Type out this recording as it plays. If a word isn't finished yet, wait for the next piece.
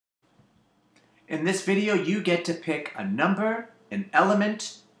In this video, you get to pick a number, an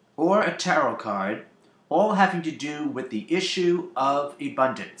element, or a tarot card, all having to do with the issue of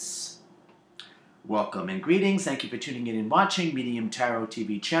abundance. Welcome and greetings. Thank you for tuning in and watching Medium Tarot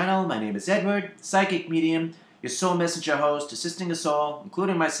TV channel. My name is Edward, Psychic Medium, your soul messenger host, assisting us all,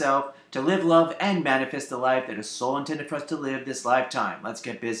 including myself, to live, love, and manifest the life that is soul intended for us to live this lifetime. Let's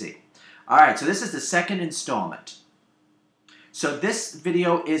get busy. Alright, so this is the second installment. So this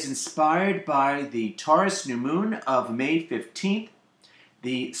video is inspired by the Taurus new moon of May 15th.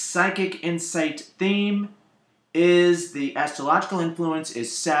 The psychic insight theme is the astrological influence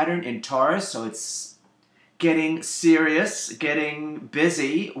is Saturn in Taurus, so it's getting serious, getting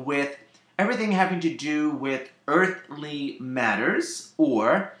busy with everything having to do with earthly matters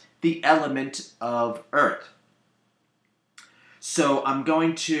or the element of earth. So I'm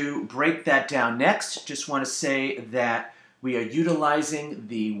going to break that down next. Just want to say that we are utilizing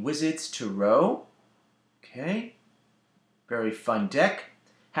the Wizard's Tarot. Okay. Very fun deck.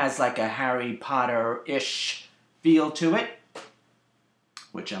 Has like a Harry Potter-ish feel to it,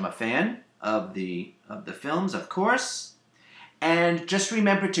 which I'm a fan of the films, of course. And just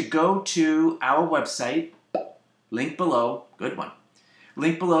remember to go to our website, link below, good one.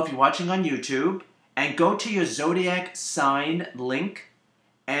 Link below if you're watching on YouTube, and go to your zodiac sign link,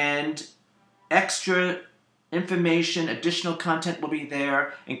 and extra information, additional content will be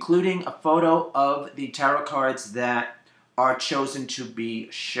there, including a photo of the tarot cards that are chosen to be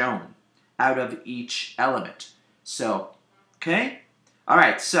shown out of each element. So, okay? All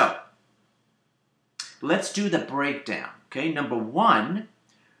right, so let's do the breakdown. Okay, number one,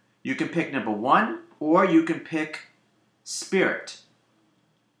 you can pick number one, or you can pick spirit.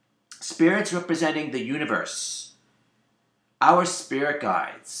 Spirit's representing the universe, our spirit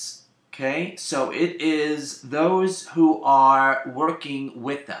guides. Okay, so it is those who are working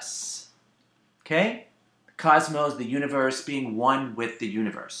with us. Okay, the cosmos, the universe, being one with the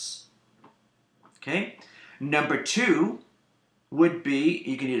universe. Okay, number two would be,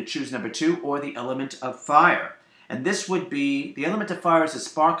 you can either choose number two or the element of fire. And this would be, the element of fire is the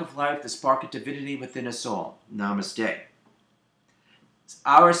spark of life, the spark of divinity within us all. Namaste. It's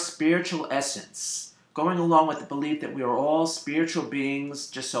our spiritual essence, going along with the belief that we are all spiritual beings,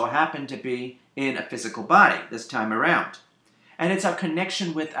 just so happen to be in a physical body this time around. And it's our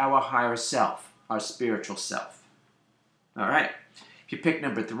connection with our higher self, our spiritual self. All right. If you pick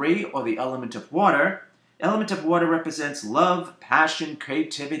number three, or the element of water represents love, passion,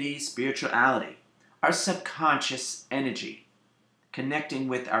 creativity, spirituality, our subconscious energy, connecting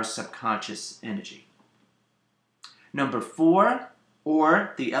with our subconscious energy. Number four,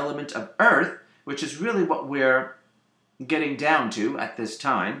 or the element of earth, which is really what we're getting down to at this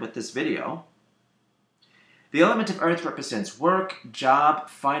time with this video. The element of earth represents work, job,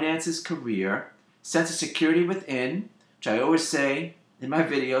 finances, career, sense of security within, which I always say in my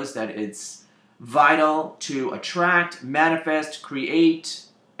videos that it's vital to attract, manifest, create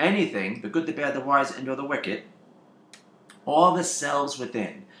anything, the good, the bad, the wise, and or the wicked. All the selves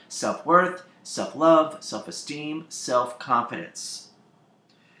within. Self-worth, self-love, self-esteem, self-confidence.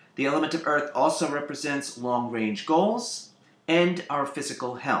 The element of earth also represents long-range goals and our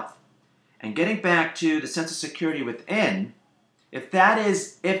physical health. And getting back to the sense of security within, if that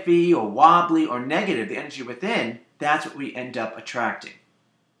is iffy or wobbly or negative, the energy within, that's what we end up attracting.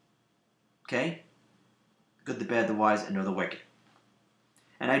 Okay? Good, the bad, the wise, and or the wicked.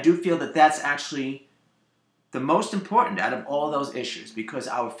 And I do feel that that's actually the most important out of all those issues, because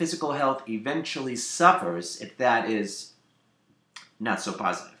our physical health eventually suffers if that is not so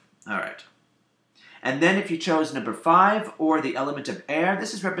positive. All right. And then if you chose number five, or the element of air,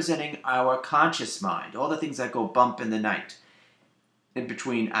 this is representing our conscious mind, all the things that go bump in the night, in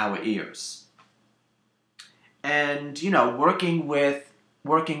between our ears. And, you know, working with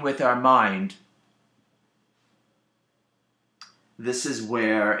our mind, this is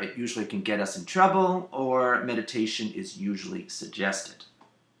where it usually can get us in trouble, or meditation is usually suggested.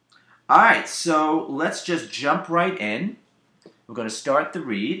 All right, so let's just jump right in. We're going to start the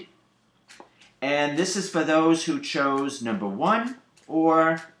read. And this is for those who chose number one,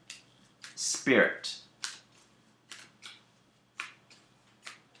 or spirit.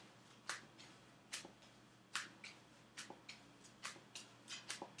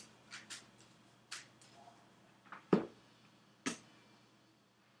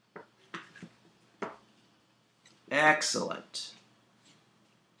 Excellent.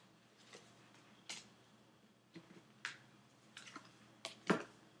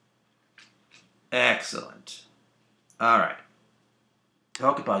 Excellent. All right.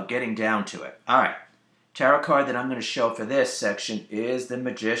 Talk about getting down to it. All right. Tarot card that I'm going to show for this section is the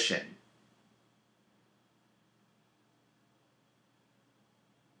Magician.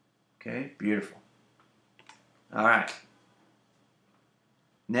 Okay, beautiful. All right.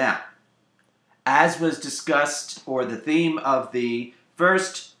 Now, as was discussed, or the theme of the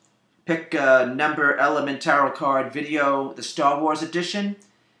first pick a number element tarot card video, the Star Wars edition,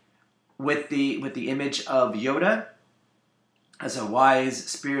 with the image of Yoda as a wise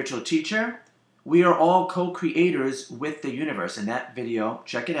spiritual teacher, we are all co-creators with the universe. In that video,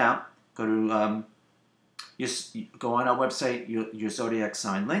 check it out. Go to go on our website, your zodiac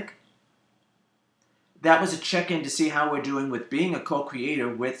sign link. That was a check-in to see how we're doing with being a co-creator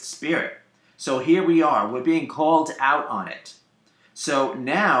with spirit. So here we are. We're being called out on it. So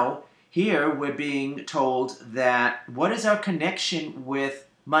now, here we're being told that what is our connection with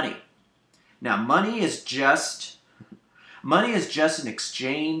money? Now, money is just an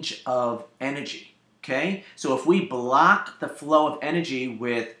exchange of energy, okay? So if we block the flow of energy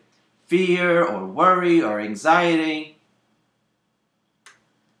with fear or worry or anxiety,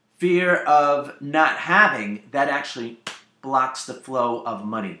 fear of not having, that actually blocks the flow of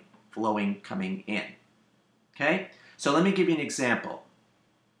money coming in, okay? So let me give you an example.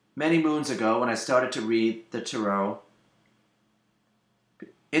 Many moons ago, when I started to read the tarot,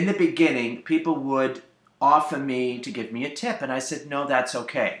 in the beginning, people would offer me to give me a tip, and I said, no, that's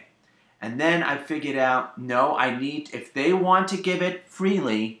okay. And then I figured out, no, if they want to give it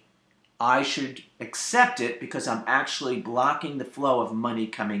freely, I should accept it because I'm actually blocking the flow of money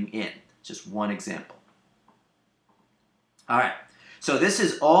coming in. Just one example. All right, so this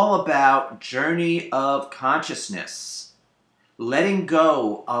is all about journey of consciousness, letting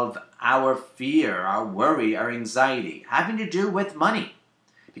go of our fear, our worry, our anxiety, having to do with money.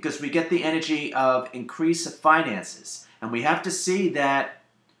 Because we get the energy of increase of finances. And we have to see that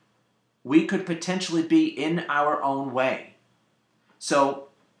we could potentially be in our own way. So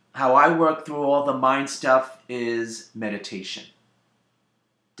how I work through all the mind stuff is meditation.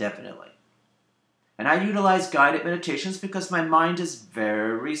 Definitely. And I utilize guided meditations because my mind is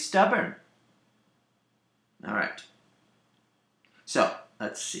very stubborn. All right. So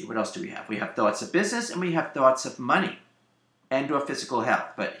let's see. What else do we have? We have thoughts of business and we have thoughts of money and or physical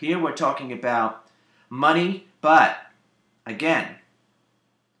health. But here we're talking about money, but again,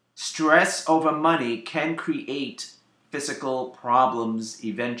 stress over money can create physical problems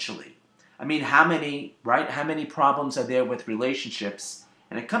eventually. I mean, how many problems are there with relationships?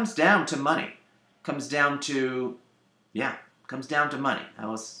 And it comes down to money. It comes down to money.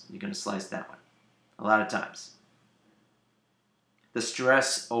 How else are you going to slice that one? A lot of times. The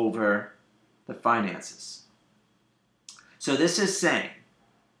stress over the finances. So this is saying,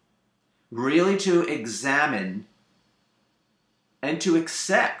 really to examine and to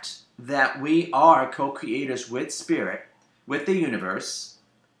accept that we are co-creators with spirit, with the universe.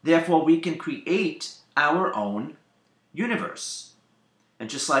 Therefore, we can create our own universe.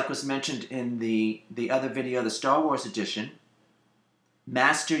 And just like was mentioned in the other video, the Star Wars edition,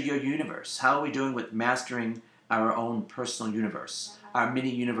 master your universe. How are we doing with mastering our own personal universe, our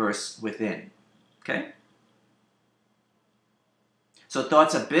mini universe within? Okay? So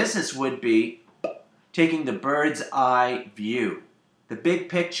thoughts of business would be taking the bird's eye view, the big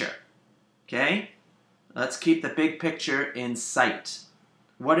picture, okay? Let's keep the big picture in sight.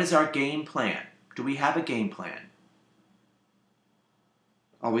 What is our game plan? Do we have a game plan?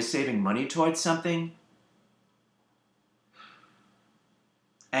 Are we saving money towards something?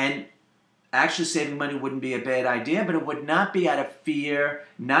 And actually saving money wouldn't be a bad idea, but it would not be out of fear,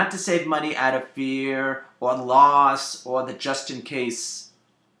 not to save money out of fear or loss or the just-in-case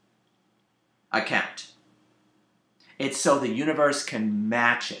account. It's so the universe can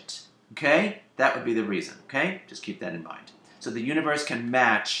match it, okay? That would be the reason, okay? Just keep that in mind. So the universe can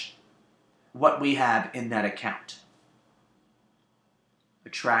match what we have in that account.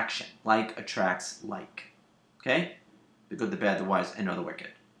 Attraction. Like attracts like, okay? The good, the bad, the wise, and the wicked.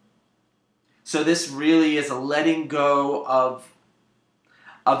 So this really is a letting go of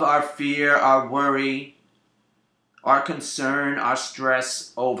our fear, our worry, our concern, our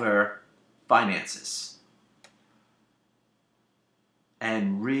stress over finances.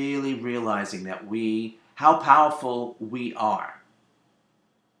 And really realizing that how powerful we are.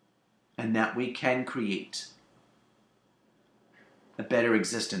 And that we can create a better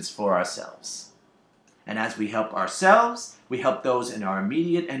existence for ourselves. And as we help ourselves, we help those in our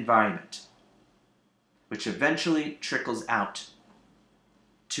immediate environment, which eventually trickles out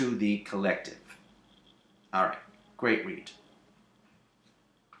to the collective. All right, great read.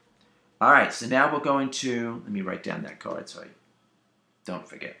 All right, so now we're going to, let me write down that card so I don't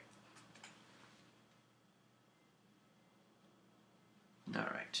forget. All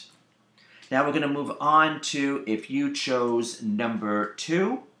right. Now we're going to move on to if you chose number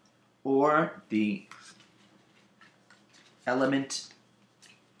 2 or the element,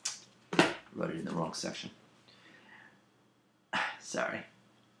 wrote it in the wrong section. Sorry.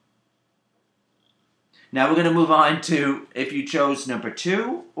 Now we're going to move on to if you chose number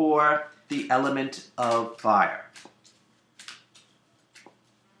 2 or the element of fire.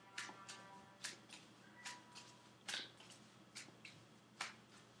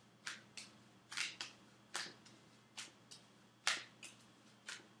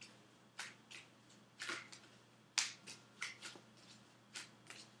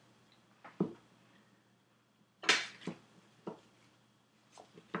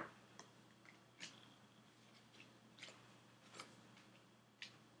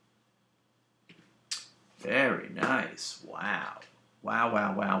 Very nice. Wow. Wow,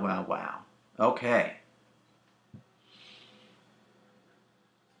 wow, wow, wow, wow. Okay.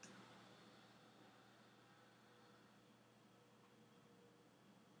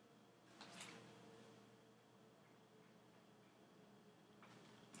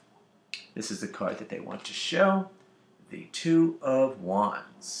 This is the card that they want to show. The Two of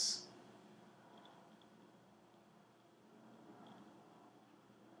Wands.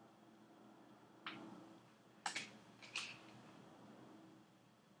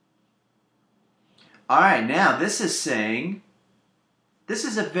 All right, now this is saying, this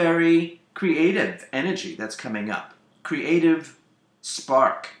is a very creative energy that's coming up. Creative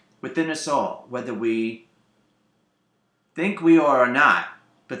spark within us all, whether we think we are or not.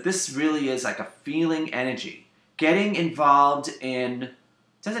 But this really is like a feeling energy. Getting involved in,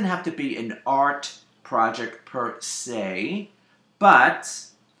 doesn't have to be an art project per se, but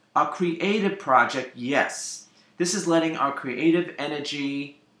a creative project, yes. This is letting our creative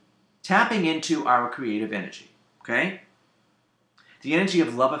energy, tapping into our creative energy, okay? The energy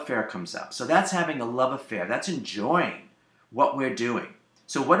of love affair comes up. So that's having a love affair. That's enjoying what we're doing.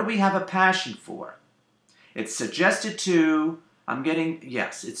 So what do we have a passion for? It's suggested to,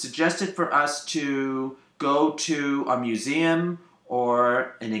 it's suggested for us to go to a museum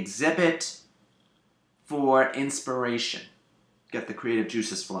or an exhibit for inspiration. Get the creative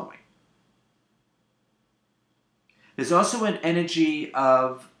juices flowing. There's also an energy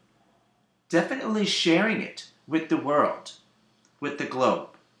of definitely sharing it with the world, with the globe.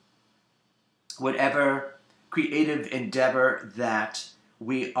 Whatever creative endeavor that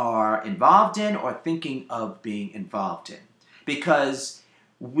we are involved in or thinking of being involved in. Because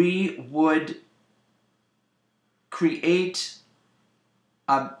we would create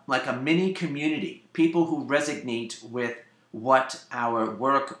like a mini community, people who resonate with what our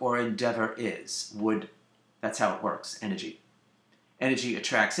work or endeavor is. That's how it works, energy. Energy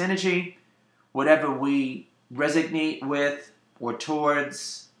attracts energy. Whatever we resonate with or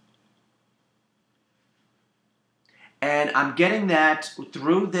towards. And I'm getting that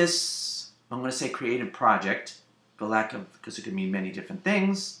through this, I'm going to say creative project, for lack of, because it could mean many different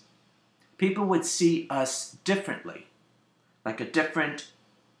things, people would see us differently, like a different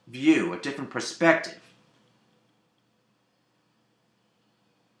view, a different perspective.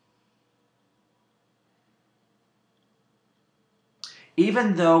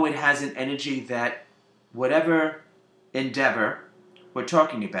 Even though it has an energy that whatever endeavor we're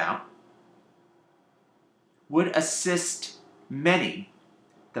talking about would assist many,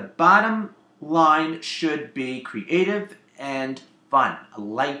 the bottom line should be creative and fun, a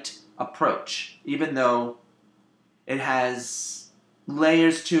light approach, even though it has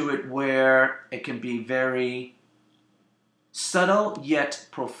layers to it where it can be very subtle yet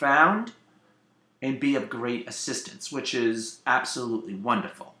profound and be of great assistance, which is absolutely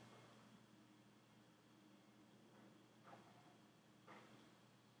wonderful.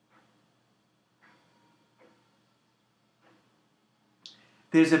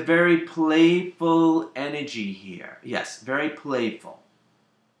 There's a very playful energy here. Yes, very playful.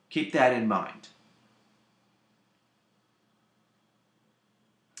 Keep that in mind.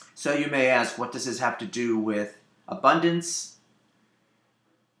 So you may ask, what does this have to do with abundance?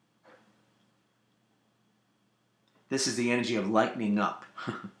 This is the energy of lightening up.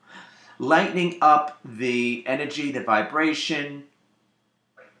 Lightening up the energy, the vibration,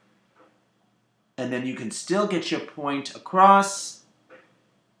 and then you can still get your point across,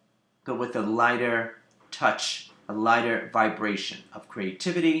 but with a lighter touch, a lighter vibration of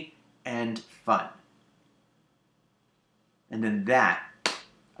creativity and fun. And then that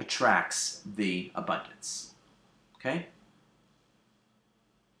attracts the abundance. Okay?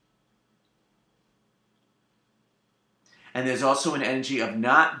 And there's also an energy of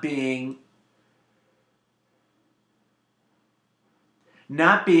not being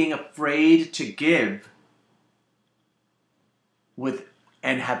afraid to give with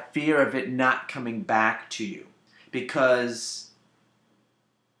and have fear of it not coming back to you. Because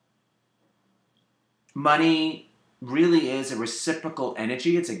money really is a reciprocal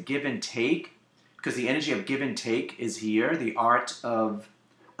energy. It's a give and take, because the energy of give and take is here, the art of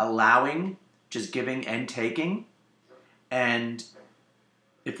allowing, just giving and taking. And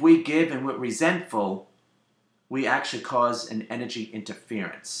if we give and we're resentful, we actually cause an energy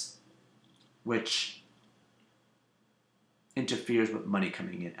interference, which interferes with money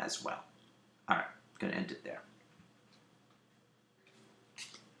coming in as well. All right, I'm going to end it there.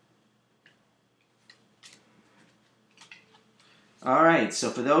 All right,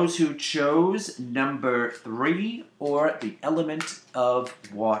 so for those who chose number 3, or the element of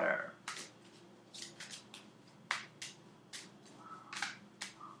water.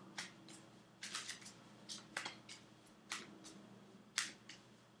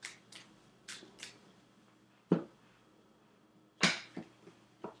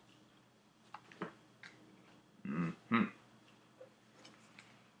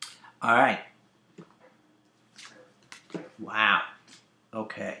 All right. Wow.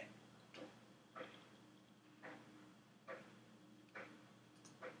 Okay.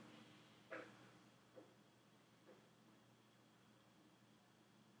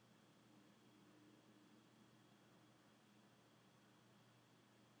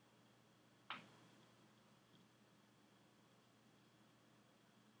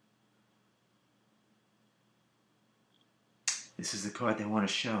 This is the card they want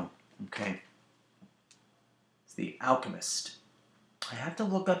to show. Okay. It's the Alchemist. I have to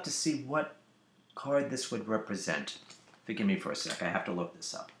look up to see what card this would represent. Forgive me for a sec. I have to look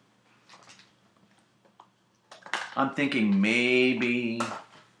this up. I'm thinking maybe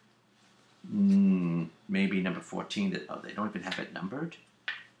number 14. That, oh, they don't even have it numbered?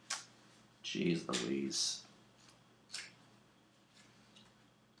 Jeez Louise.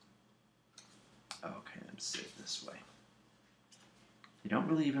 Okay, let's see it this way. They don't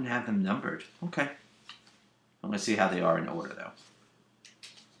really even have them numbered. Okay. I'm going to see how they are in order, though.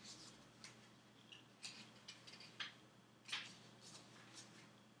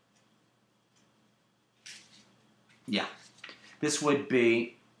 Yeah. This would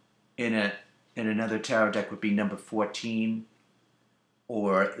be, in another tarot deck, would be number 14,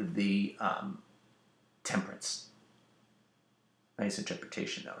 or the Temperance. Nice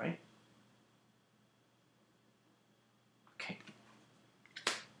interpretation, though, right? Okay.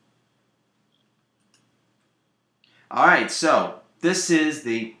 All right, so this is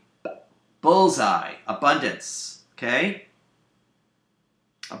the bullseye, abundance, okay?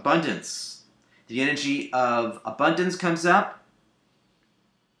 Abundance. The energy of abundance comes up.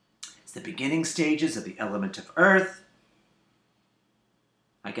 It's the beginning stages of the element of earth.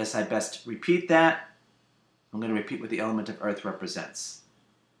 I guess I best repeat that. I'm going to repeat what the element of earth represents.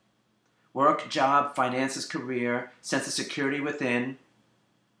 Work, job, finances, career, sense of security within,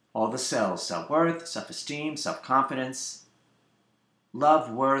 all the cells: self-worth, self-esteem, self-confidence, love,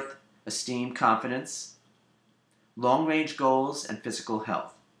 worth, esteem, confidence, long-range goals, and physical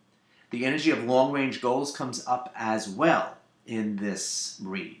health. The energy of long-range goals comes up as well in this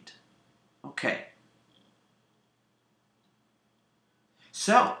read. Okay.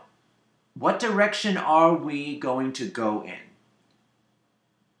 So, what direction are we going to go in?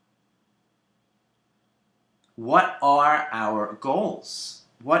 What are our goals?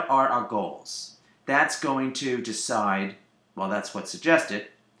 What are our goals? That's going to decide, well, that's what's suggested.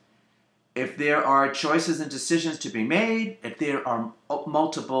 If there are choices and decisions to be made, if there are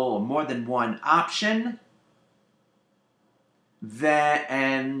multiple or more than one option,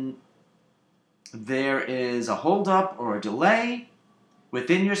 and there is a holdup or a delay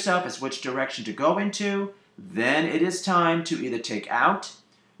within yourself as which direction to go into, then it is time to either take out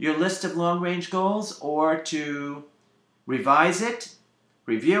your list of long-range goals, or to revise it,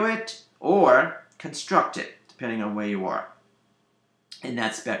 review it, or construct it, depending on where you are in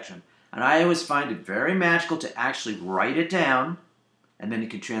that spectrum. And I always find it very magical to actually write it down, and then you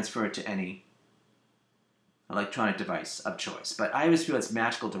can transfer it to any electronic device of choice. But I always feel it's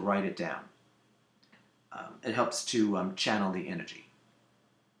magical to write it down. It helps to channel the energy.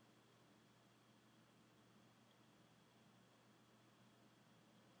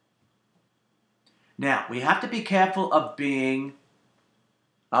 Now, we have to be careful of being...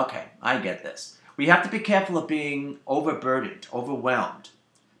 Okay, I get this. We have to be careful of being overburdened, overwhelmed.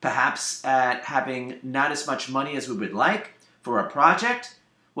 Perhaps at having not as much money as we would like for a project.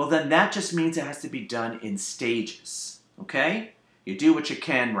 Well, then that just means it has to be done in stages. Okay? You do what you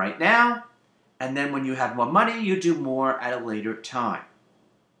can right now, and then when you have more money, you do more at a later time.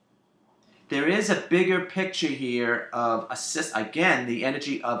 there is a bigger picture here of again, the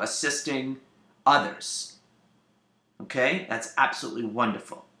energy of assisting others. Okay? That's absolutely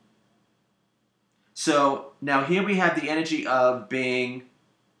wonderful. So now here we have the energy of being,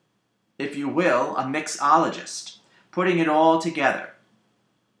 if you will, a mixologist, putting it all together,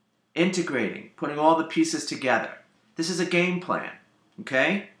 integrating, putting all the pieces together. This is a game plan,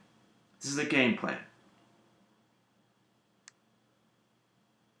 okay? This is a game plan.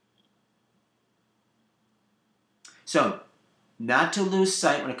 So, not to lose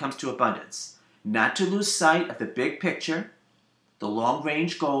sight when it comes to abundance. Not to lose sight of the big picture, the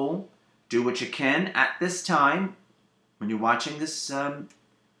long-range goal. Do what you can at this time when you're watching this,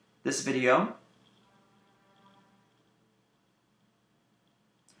 this video.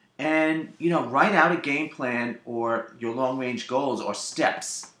 And, write out a game plan or your long-range goals or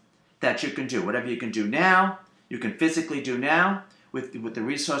steps that you can do. Whatever you can do now, you can physically do now with the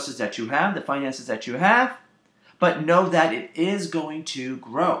resources that you have, the finances that you have. But know that it is going to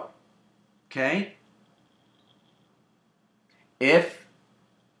grow. Okay? If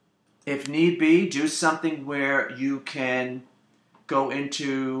need be, do something where you can go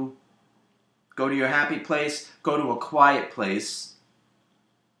to your happy place, go to a quiet place.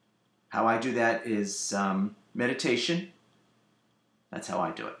 How I do that is meditation. That's how I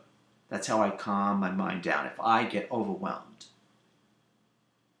do it. That's how I calm my mind down if I get overwhelmed.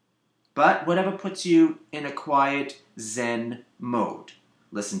 But whatever puts you in a quiet Zen mode.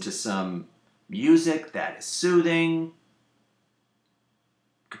 Listen to some music that is soothing.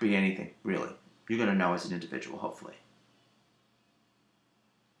 Could be anything, really. You're going to know as an individual, hopefully.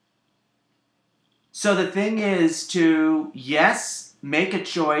 So the thing is to, yes, make a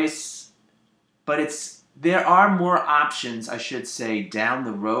choice, but there are more options, I should say, down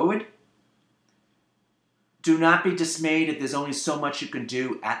the road. Do not be dismayed if there's only so much you can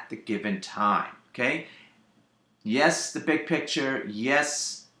do at the given time, okay? Yes, the big picture.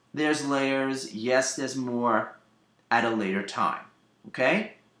 Yes, there's layers. Yes, there's more at a later time,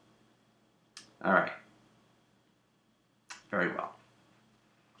 okay? All right. Very well.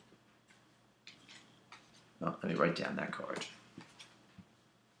 Oh, let me write down that card.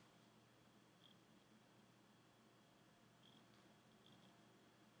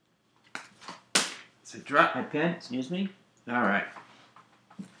 So drop my pen, excuse me. All right.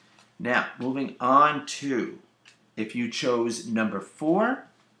 Now, moving on to if you chose number 4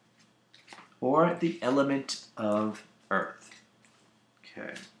 or the element of earth.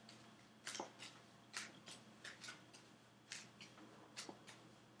 Okay.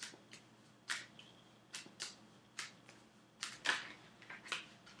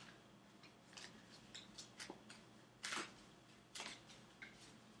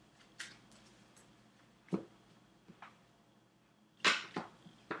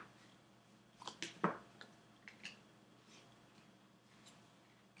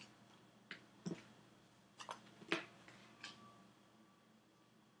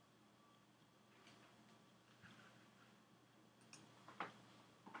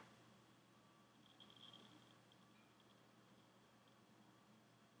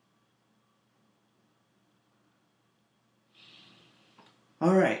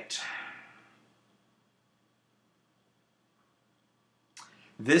 All right.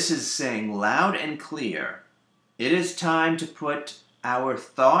 This is saying loud and clear, it is time to put our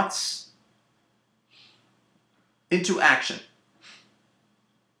thoughts into action.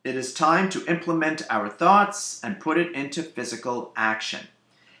 It is time to implement our thoughts and put it into physical action.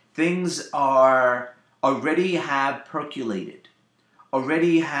 Things already have percolated,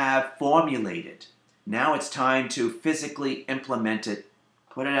 already have formulated. Now it's time to physically implement it,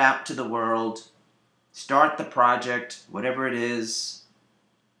 put it out to the world, start the project, whatever it is,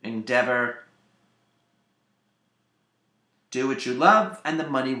 endeavor. Do what you love and the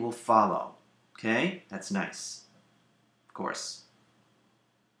money will follow. Okay? That's nice. Of course.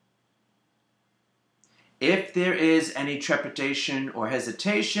 If there is any trepidation or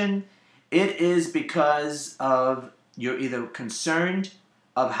hesitation, it is because of you're either concerned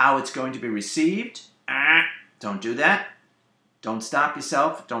of how it's going to be received. Don't do that. Don't stop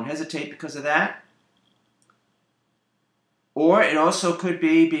yourself. Don't hesitate because of that. Or it also could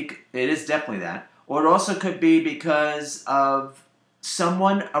be, it is definitely that, or it also could be because of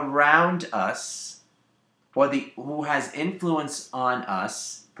someone around us or who has influence on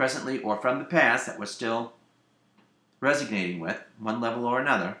us presently or from the past that we're still resonating with, one level or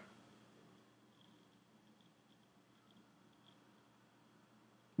another.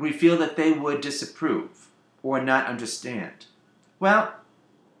 We feel that they would disapprove or not understand. Well,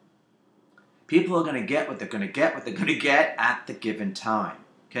 people are going to get what they're going to get at the given time.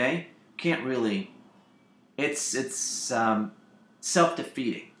 Okay? can't really, it's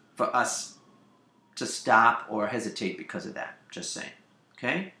self-defeating for us to stop or hesitate because of that. Just saying.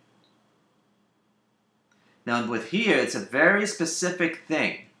 Okay? Now with here, it's a very specific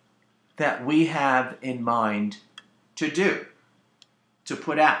thing that we have in mind to do, to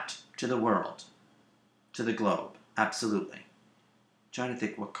put out to the world, to the globe. Absolutely. I'm trying to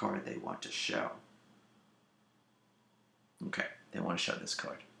think what card they want to show. Okay, they want to show this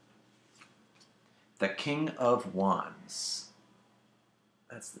card. The King of Wands.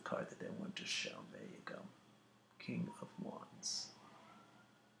 That's the card that they want to show. There you go. King of Wands.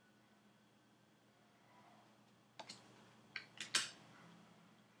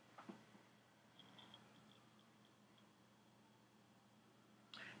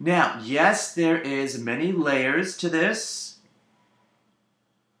 Now, yes, there is many layers to this,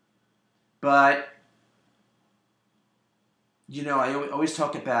 but you know, I always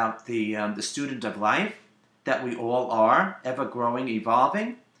talk about the student of life, that we all are, ever growing,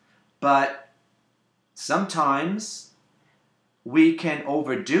 evolving, but sometimes we can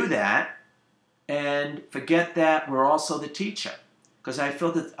overdo that and forget that we're also the teacher, because I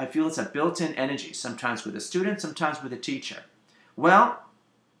feel it's a built-in energy. Sometimes with a student, sometimes with a teacher. Well,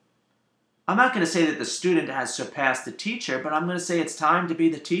 I'm not going to say that the student has surpassed the teacher, but I'm going to say it's time to be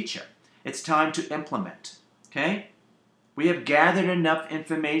the teacher. It's time to implement. Okay? We have gathered enough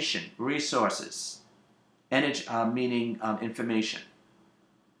information, resources, energy, meaning information.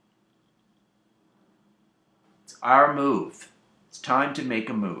 It's our move. It's time to make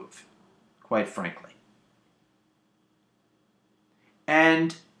a move, quite frankly.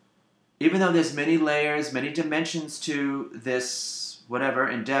 And even though there's many layers, many dimensions to this whatever,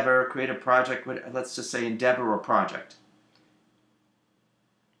 endeavor, creative project, let's just say endeavor or project,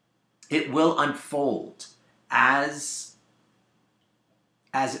 it will unfold as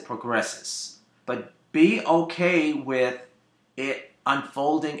it progresses. But be okay with it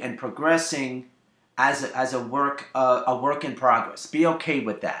unfolding and progressing as a work in progress. Be okay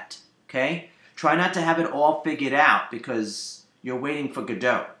with that. Okay? Try not to have it all figured out because you're waiting for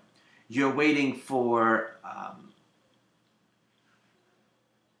Godot. You're waiting for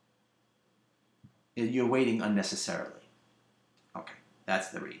you're waiting unnecessarily. Okay, that's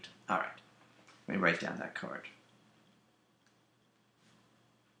the read. All right, let me write down that card.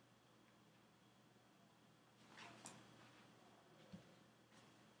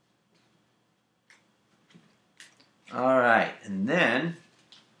 All right, and then,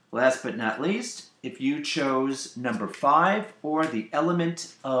 last but not least, if you chose number 5 or the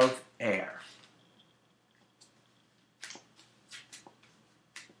element of air.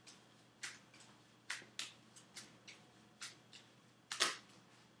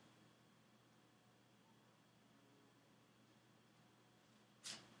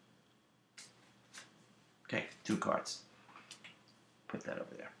 Okay, 2 cards. Put that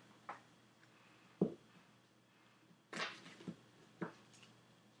over there.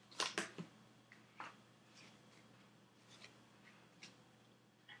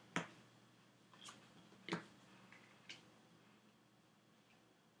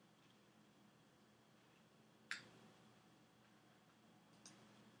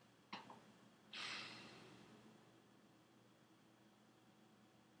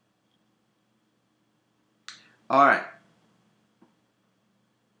 All right.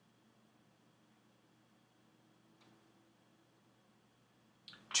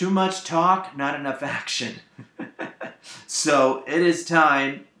 Too much talk, not enough action. So it is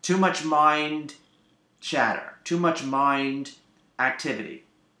time, too much mind chatter, too much mind activity.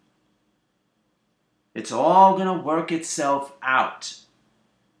 It's all going to work itself out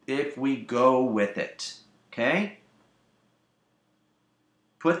if we go with it. Okay?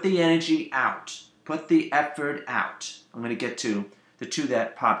 Put the energy out. Put the effort out. I'm going to get to the 2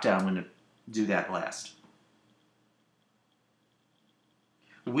 that popped out. I'm going to do that last.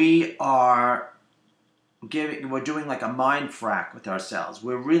 We're doing like a mind frack with ourselves.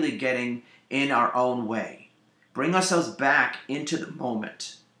 We're really getting in our own way. Bring ourselves back into the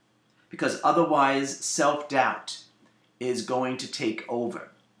moment, because otherwise self-doubt is going to take over.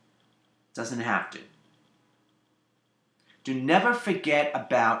 Doesn't have to. Do never forget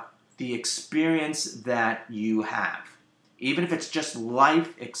about the experience that you have, even if it's just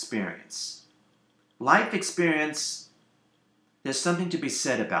life experience. Life experience, there's something to be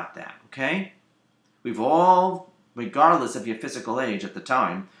said about that, okay? We've all, regardless of your physical age at the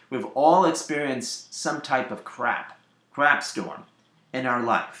time, we've all experienced some type of crap storm in our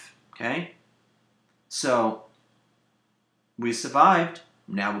life, okay? So, we survived,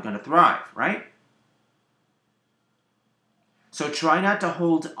 now we're going to thrive, right? So try not to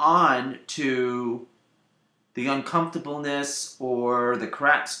hold on to the uncomfortableness or the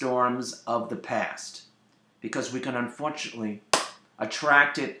crap storms of the past, because we can unfortunately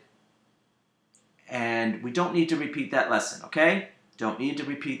attract it, and we don't need to repeat that lesson, okay? Don't need to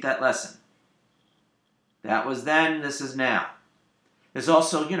repeat that lesson. That was then, this is now. There's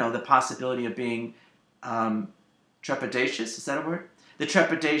also, you know, the possibility of being trepidatious, is that a word? The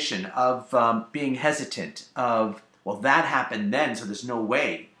trepidation of being hesitant, of, well, that happened then, so there's no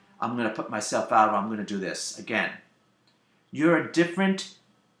way I'm going to put myself out or I'm going to do this again. You're a different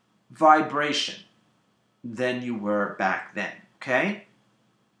vibration than you were back then, okay?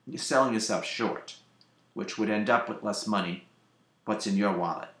 You're selling yourself short, which would end up with less money. What's in your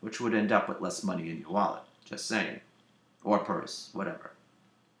wallet, which would end up with less money in your wallet. Just saying. Or purse, whatever.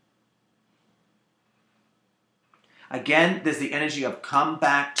 Again, there's the energy of come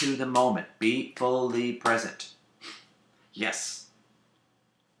back to the moment. Be fully present. Yes.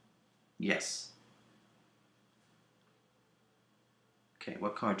 Yes. Okay,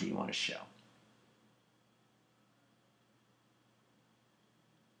 what card do you want to show?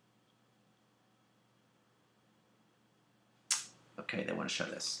 Okay, they want to show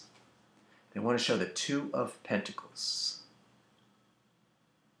this. They want to show the Two of Pentacles.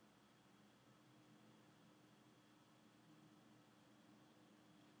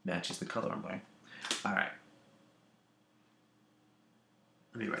 Matches the color I'm wearing. All right.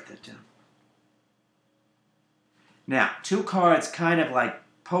 Let me write that down. Now, two cards kind of like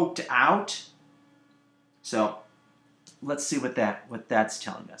poked out. So let's see what that's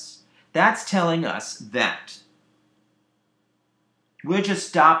telling us. That's telling us that we're just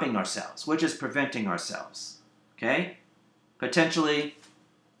stopping ourselves. We're just preventing ourselves. Okay? Potentially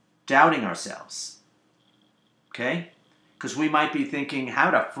doubting ourselves. Okay? Because we might be thinking, how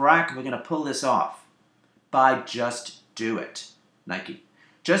the frack are we going to pull this off? By just do it. Nike.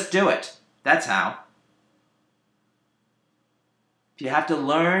 Just do it. That's how. If you have to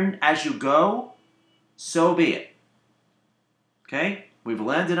learn as you go, so be it. Okay? We've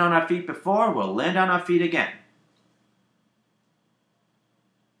landed on our feet before, we'll land on our feet again.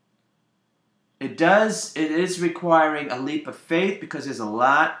 It is requiring a leap of faith because there's a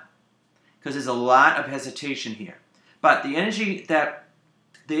lot of hesitation here. But the energy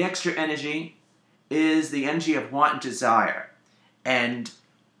the extra energy is the energy of want and desire. And,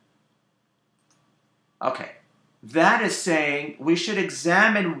 okay, that is saying we should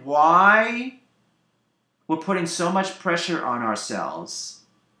examine why we're putting so much pressure on ourselves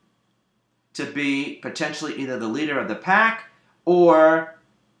to be potentially either the leader of the pack or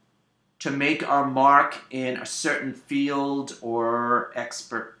to make our mark in a certain field or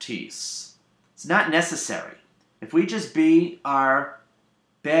expertise. It's not necessary. If we just be our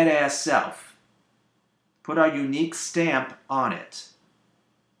badass self, put our unique stamp on it,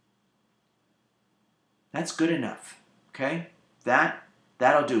 that's good enough, okay?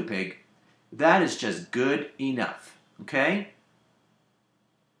 That'll do, pig. That is just good enough, okay?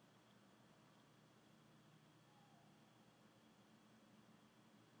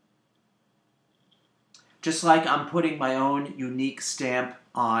 Just like I'm putting my own unique stamp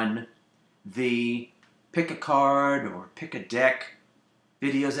on the pick a card or pick a deck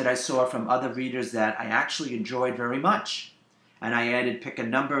videos that I saw from other readers that I actually enjoyed very much. And I added pick a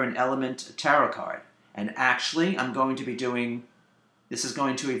number, an element, a tarot card. And actually, I'm going to be doing, this is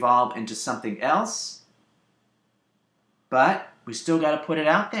going to evolve into something else. But we still got to put it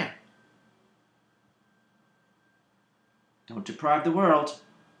out there. Don't deprive the world.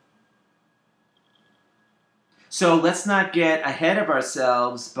 So let's not get ahead of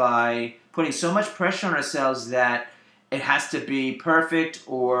ourselves by putting so much pressure on ourselves that it has to be perfect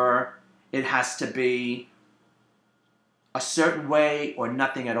or it has to be a certain way or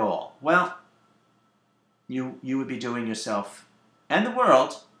nothing at all. Well, you would be doing yourself and the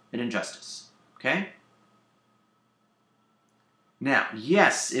world an injustice. Okay? Now,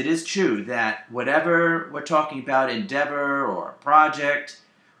 yes, it is true that whatever we're talking about, endeavor or project,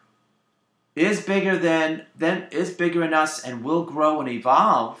 is bigger than is bigger in us and will grow and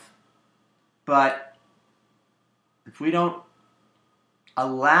evolve. But if we don't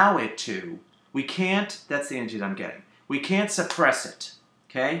allow it to, we can't, that's the energy that I'm getting. We can't suppress it.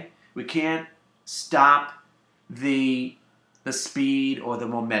 Okay? We can't stop the speed or the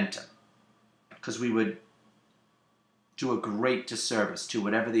momentum, because we would do a great disservice to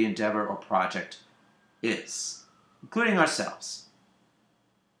whatever the endeavor or project is, including ourselves.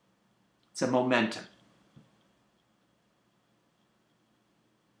 It's a momentum.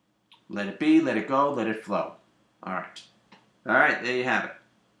 Let it be, let it go, let it flow. All right. All right, there you have it.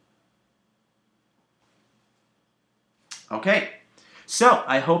 Okay, so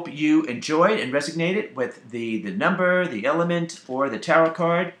I hope you enjoyed and resonated with the number, the element, or the tarot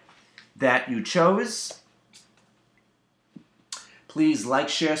card that you chose. Please like,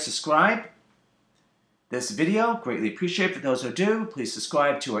 share, subscribe this video. Greatly appreciate it. For those who do, please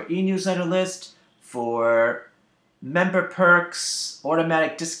subscribe to our e-newsletter list for member perks,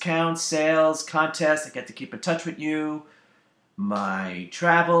 automatic discounts, sales, contests. I get to keep in touch with you. My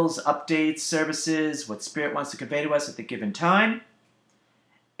travels, updates, services, what Spirit wants to convey to us at the given time.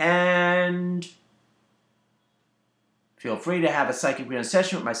 And feel free to have a psychic reading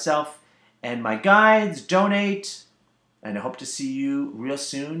session with myself and my guides. Donate. And I hope to see you real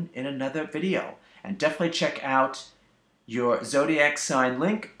soon in another video. And definitely check out your zodiac sign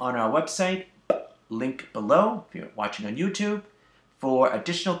link on our website, link below, if you're watching on YouTube, for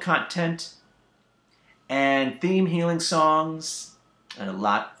additional content and theme healing songs and a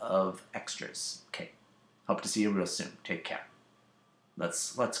lot of extras. Okay, hope to see you real soon. Take care.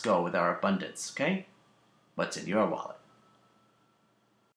 Let's go with our abundance, okay? What's in your wallet?